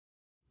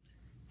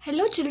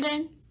Hello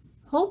children,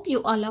 hope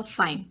you all are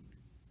fine.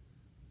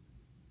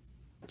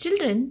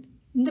 Children,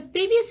 in the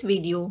previous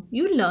video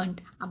you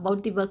learned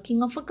about the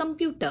working of a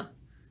computer.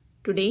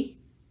 Today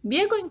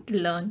we are going to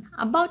learn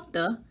about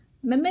the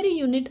memory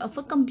unit of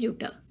a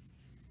computer.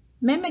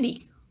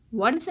 Memory.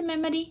 What is a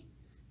memory?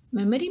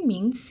 Memory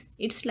means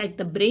it's like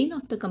the brain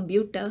of the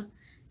computer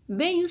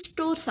where you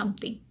store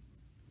something.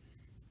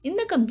 In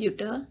the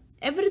computer,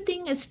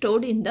 everything is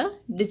stored in the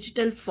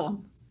digital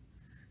form.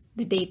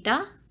 The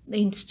data,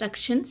 the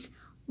instructions,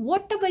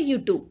 whatever you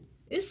do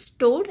is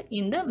stored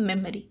in the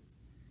memory.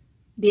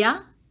 There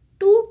are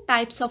two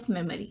types of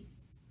memory.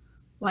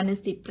 One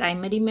is the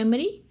primary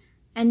memory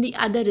and the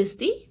other is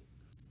the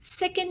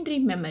secondary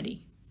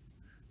memory.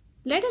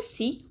 Let us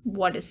see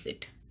what is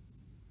it.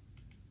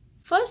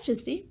 First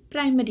is the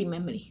primary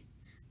memory.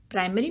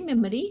 Primary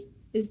memory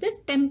is the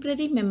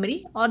temporary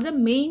memory or the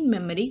main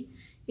memory.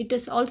 It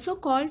is also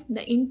called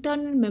the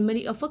internal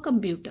memory of a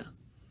computer.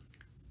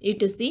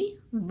 It is the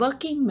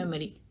working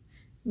memory.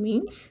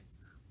 Means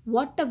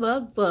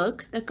whatever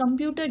work the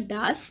computer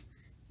does,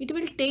 it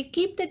will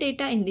keep the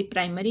data in the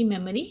primary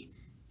memory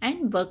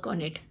and work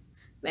on it.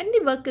 When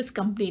the work is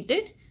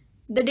completed,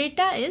 the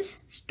data is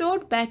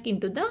stored back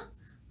into the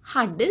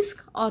hard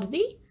disk or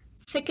the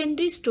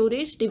secondary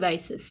storage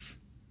devices.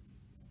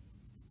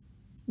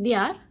 There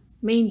are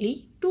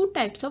mainly two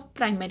types of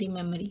primary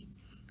memory.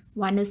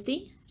 One is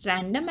the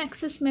random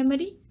access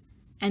memory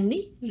and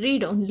the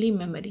read-only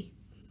memory.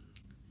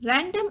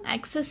 Random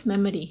access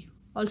memory,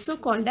 also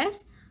called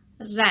as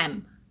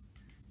RAM.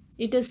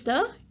 It is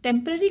the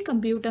temporary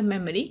computer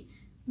memory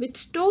which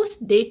stores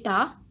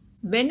data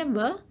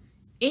whenever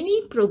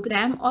any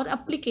program or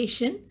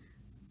application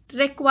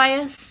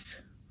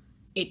requires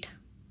it.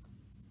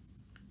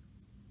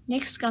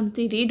 Next comes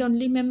the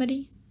read-only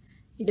memory.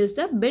 It is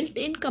the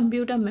built-in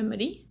computer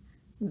memory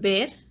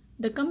where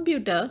the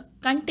computer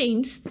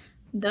contains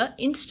the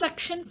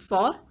instruction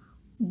for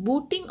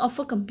booting of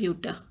a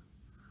computer.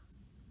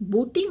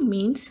 Booting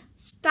means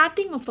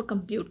starting of a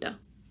computer.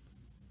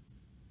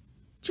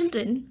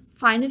 Children,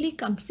 finally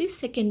comes the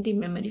secondary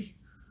memory.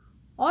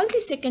 All the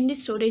secondary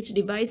storage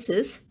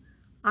devices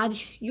are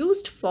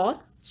used for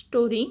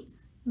storing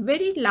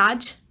very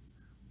large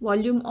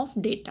volume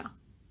of data.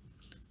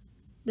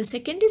 The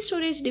secondary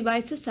storage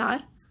devices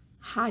are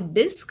hard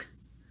disk,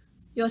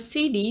 your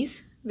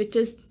CDs which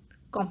is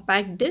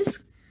compact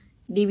disc,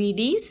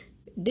 DVDs,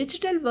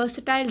 digital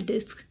versatile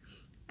disc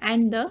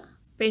and the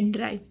pen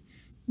drive.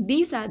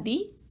 These are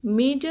the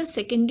major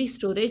secondary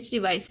storage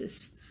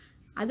devices.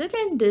 Other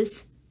than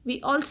this,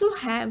 we also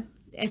have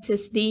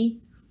SSD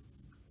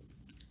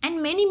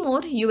and many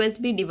more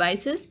USB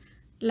devices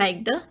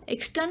like the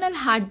external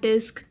hard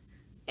disk,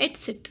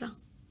 etc.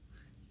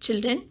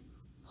 Children,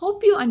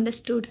 hope you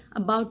understood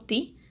about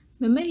the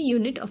memory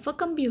unit of a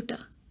computer.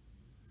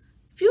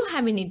 If you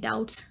have any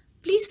doubts,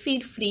 please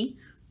feel free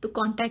to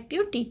contact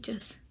your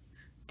teachers.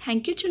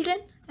 Thank you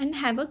children and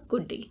have a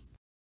good day.